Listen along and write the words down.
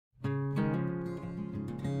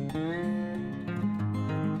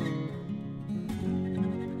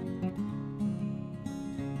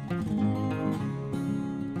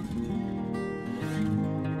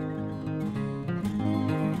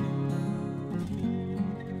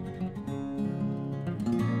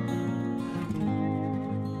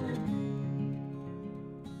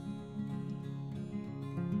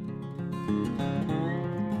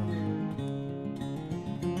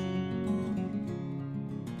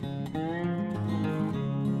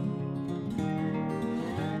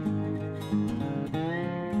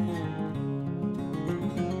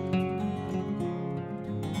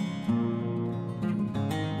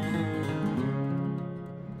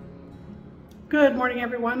Good morning,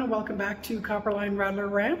 everyone, and welcome back to Copperline Rattler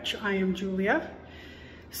Ranch. I am Julia.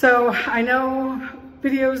 So I know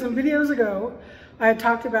videos and videos ago, I had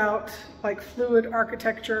talked about like fluid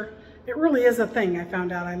architecture. It really is a thing, I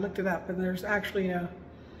found out. I looked it up, and there's actually a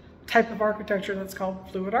type of architecture that's called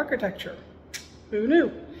fluid architecture. Who knew?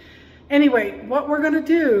 Anyway, what we're going to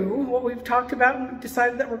do, what we've talked about and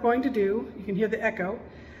decided that we're going to do, you can hear the echo.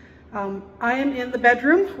 I am in the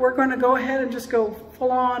bedroom. We're going to go ahead and just go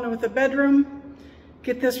full on with the bedroom.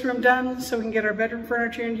 Get this room done so we can get our bedroom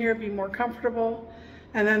furniture in here, be more comfortable,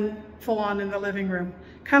 and then full on in the living room.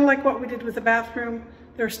 Kind of like what we did with the bathroom.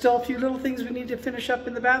 There's still a few little things we need to finish up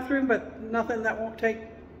in the bathroom, but nothing that won't take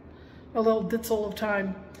a little ditzel of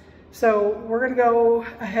time. So we're going to go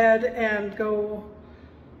ahead and go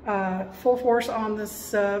full force on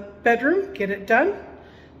this bedroom, get it done,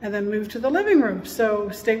 and then move to the living room. So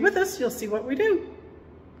stay with us, you'll see what we do.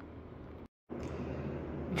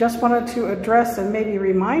 Just wanted to address and maybe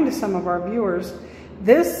remind some of our viewers,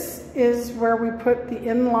 this is where we put the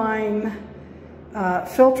inline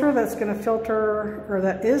filter that's going to filter, or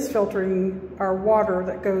that is filtering our water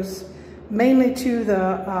that goes mainly to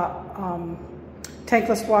the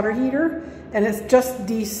tankless water heater, and it just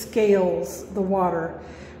descales the water.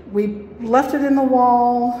 We left it in the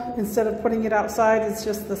wall instead of putting it outside. It's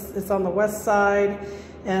just it's on the west side,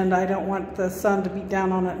 and I don't want the sun to beat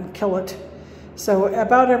down on it and kill it. So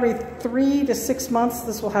about every 3 to 6 months,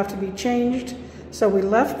 this will have to be changed. So we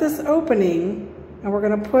left this opening, and we're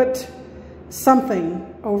going to put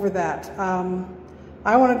something over that.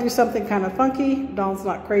 I want to do something kind of funky. Dawn's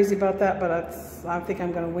not crazy about that, but I think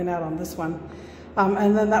I'm going to win out on this one.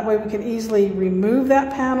 And then that way we can easily remove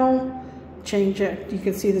that panel, change it. You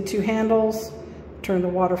can see the two handles, turn the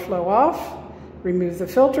water flow off, remove the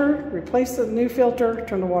filter, replace the new filter,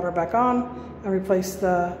 turn the water back on, and replace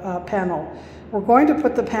the panel. We're going to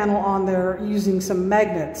put the panel on there using some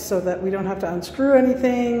magnets so that we don't have to unscrew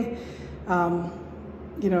anything.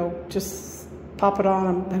 You know, just pop it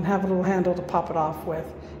on and have a little handle to pop it off with.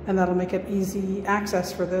 And that'll make it easy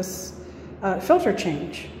access for this filter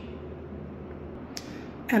change.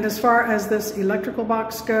 And as far as this electrical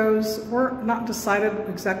box goes, we're not decided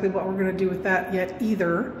exactly what we're going to do with that yet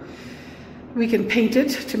either. We can paint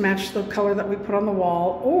it to match the color that we put on the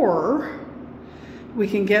wall, or we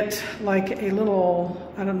can get like a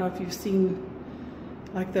little, I don't know if you've seen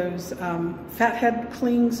like those fathead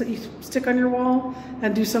clings that you stick on your wall,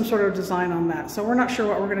 and do some sort of design on that. So we're not sure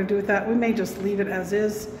what we're going to do with that. We may just leave it as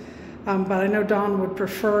is, but I know Dawn would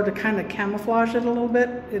prefer to kind of camouflage it a little bit.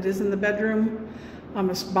 It is in the bedroom.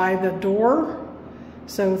 It's by the door,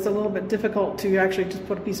 so it's a little bit difficult to actually just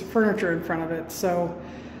put a piece of furniture in front of it. So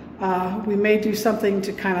we may do something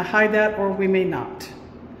to kind of hide that, or we may not.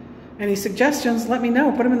 Any suggestions, let me know.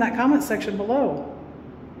 Put them in that comment section below.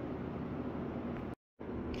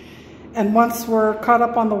 And once we're caught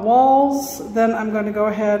up on the walls, then I'm going to go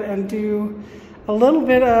ahead and do a little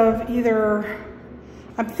bit of either,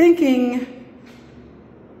 I'm thinking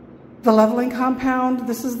the leveling compound.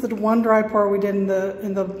 This is the one dry pour we did in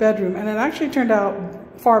the bedroom, and it actually turned out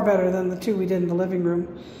far better than the two we did in the living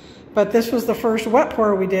room. But this was the first wet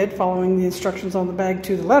pour we did, following the instructions on the bag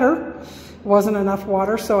to the letter. Wasn't enough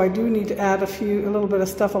water, so I do need to add a little bit of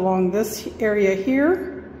stuff along this area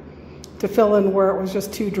here to fill in where it was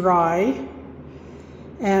just too dry,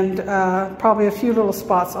 and probably a few little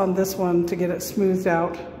spots on this one to get it smoothed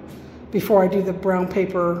out before I do the brown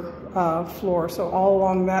paper floor. So all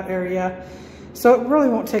along that area. So it really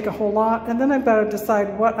won't take a whole lot, and then I've got to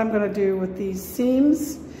decide what I'm going to do with these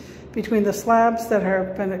seams between the slabs that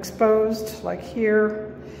have been exposed, like here.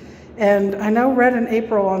 And I know Red and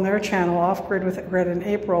April on their channel, Off Grid with Red and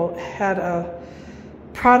April, had a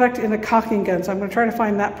product in a caulking gun. So I'm going to try to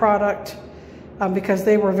find that product because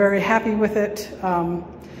they were very happy with it.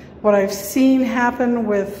 What I've seen happen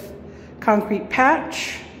with concrete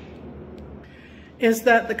patch is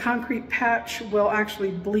that the concrete patch will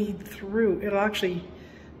actually bleed through. It'll actually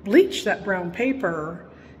bleach that brown paper,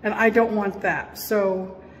 and I don't want that.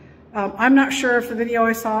 So I'm not sure if the video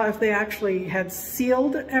I saw, if they actually had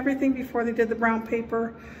sealed everything before they did the brown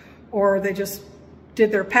paper, or they just did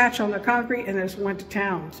their patch on their concrete and just went to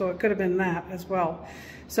town. So it could have been that as well.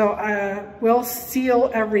 So we'll seal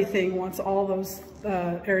everything once all those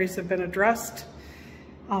areas have been addressed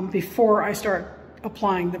before I start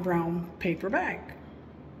applying the brown paper bag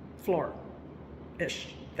floor-ish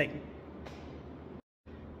thing.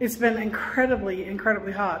 It's been incredibly,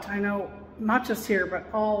 incredibly hot. I know, not just here, but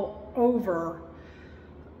all over,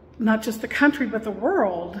 not just the country, but the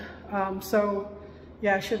world. So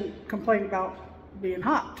yeah, I shouldn't complain about being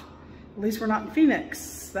hot. At least we're not in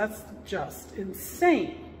Phoenix. That's just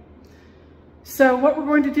insane. So what we're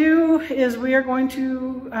going to do is we are going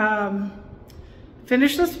to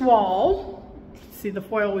finish this wall. See the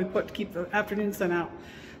foil we put to keep the afternoon sun out.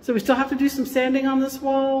 So we still have to do some sanding on this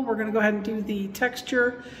wall. We're going to go ahead and do the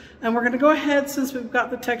texture. And we're going to go ahead, since we've got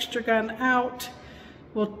the texture gun out,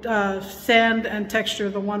 we'll sand and texture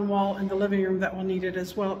the one wall in the living room that will need it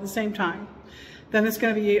as well at the same time. Then it's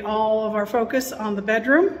going to be all of our focus on the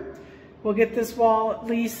bedroom. We'll get this wall at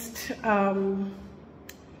least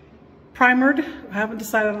primered. I haven't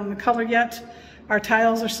decided on the color yet. Our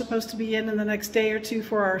tiles are supposed to be in the next day or two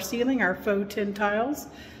for our ceiling, our faux tin tiles.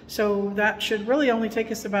 So that should really only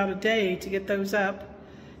take us about a day to get those up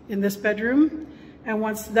in this bedroom. And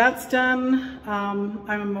once that's done,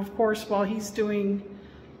 I'm of course, while he's doing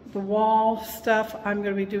the wall stuff, I'm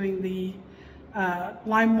going to be doing the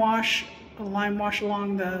lime wash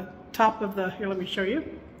along the top of the, here let me show you,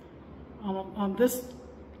 on this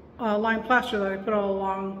lime plaster that I put all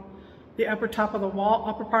along the upper top of the wall,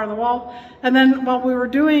 upper part of the wall. And then while we were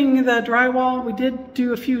doing the drywall, we did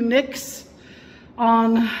do a few nicks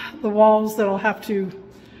on the walls that I'll have to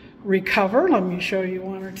recover. Let me show you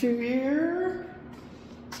one or two here.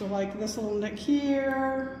 So like this little nick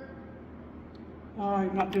here. Oh,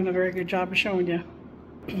 I'm not doing a very good job of showing you.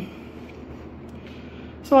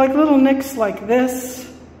 So like little nicks like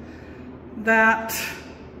this, that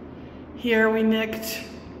here we nicked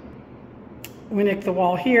the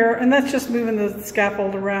wall here, and that's just moving the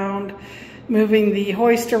scaffold around, moving the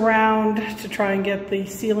hoist around to try and get the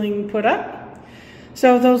ceiling put up.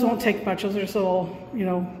 So those won't take much. Those are just little, you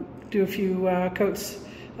know, do a few coats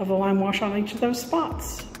of the lime wash on each of those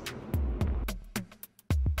spots.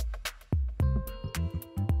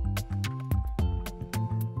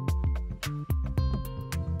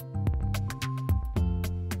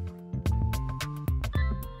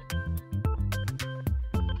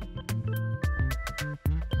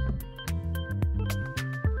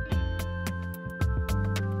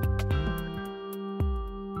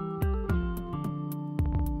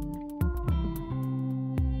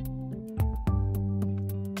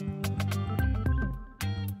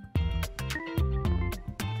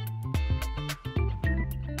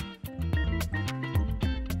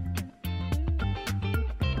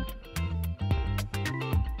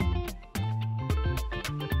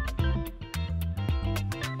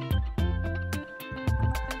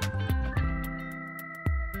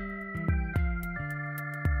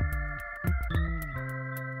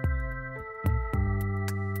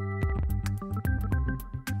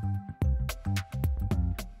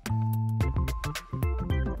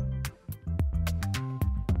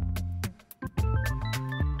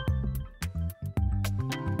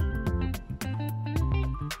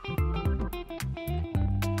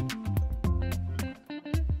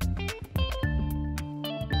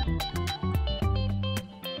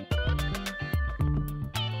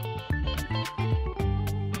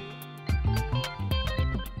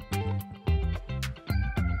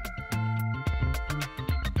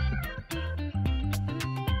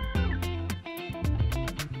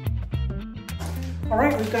 All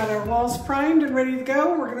right, we've got our walls primed and ready to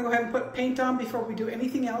go. We're gonna go ahead and put paint on before we do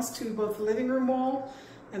anything else to both the living room wall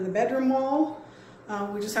and the bedroom wall.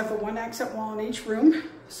 We just have the one accent wall in each room.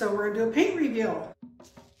 So we're gonna do a paint reveal.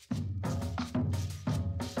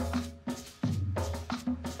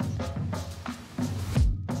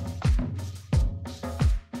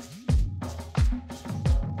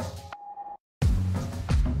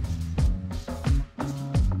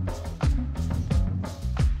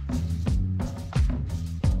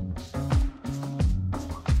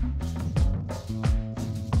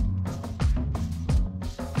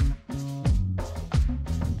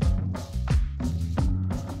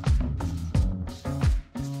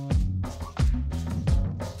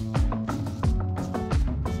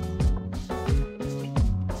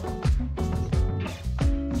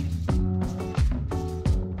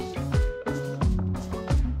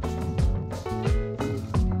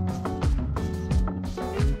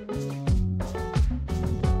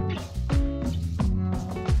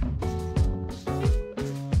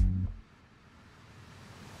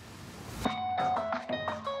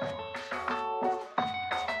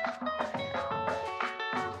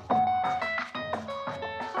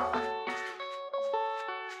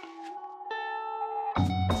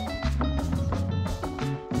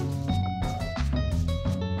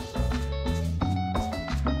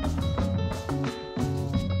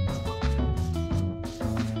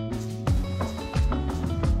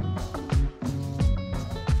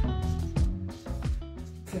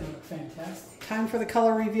 Fantastic. Time for the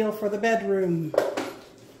color reveal for the bedroom.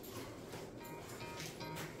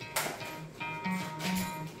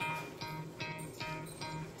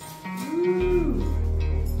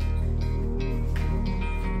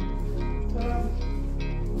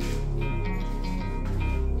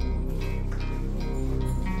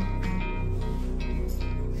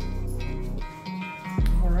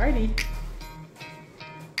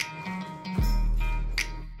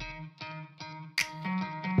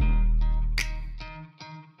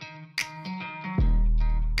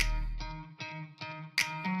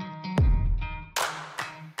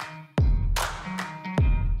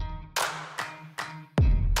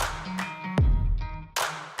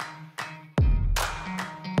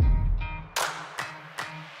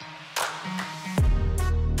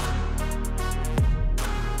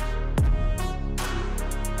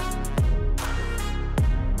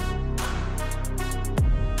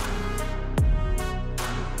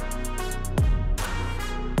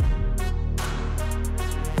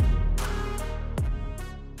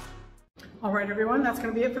 right, everyone, that's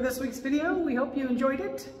going to be it for this week's video. We hope you enjoyed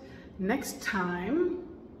it. Next time,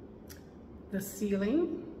 the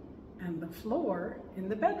ceiling and the floor in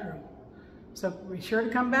the bedroom. So be sure to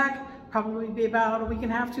come back. Probably be about a week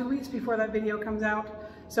and a half, 2 weeks before that video comes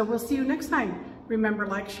out. So we'll see you next time. Remember,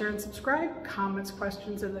 like, share, and subscribe. Comments,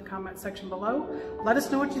 questions in the comment section below. Let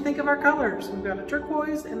us know what you think of our colors. We've got a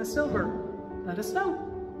turquoise and a silver. Let us know.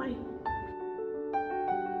 Bye.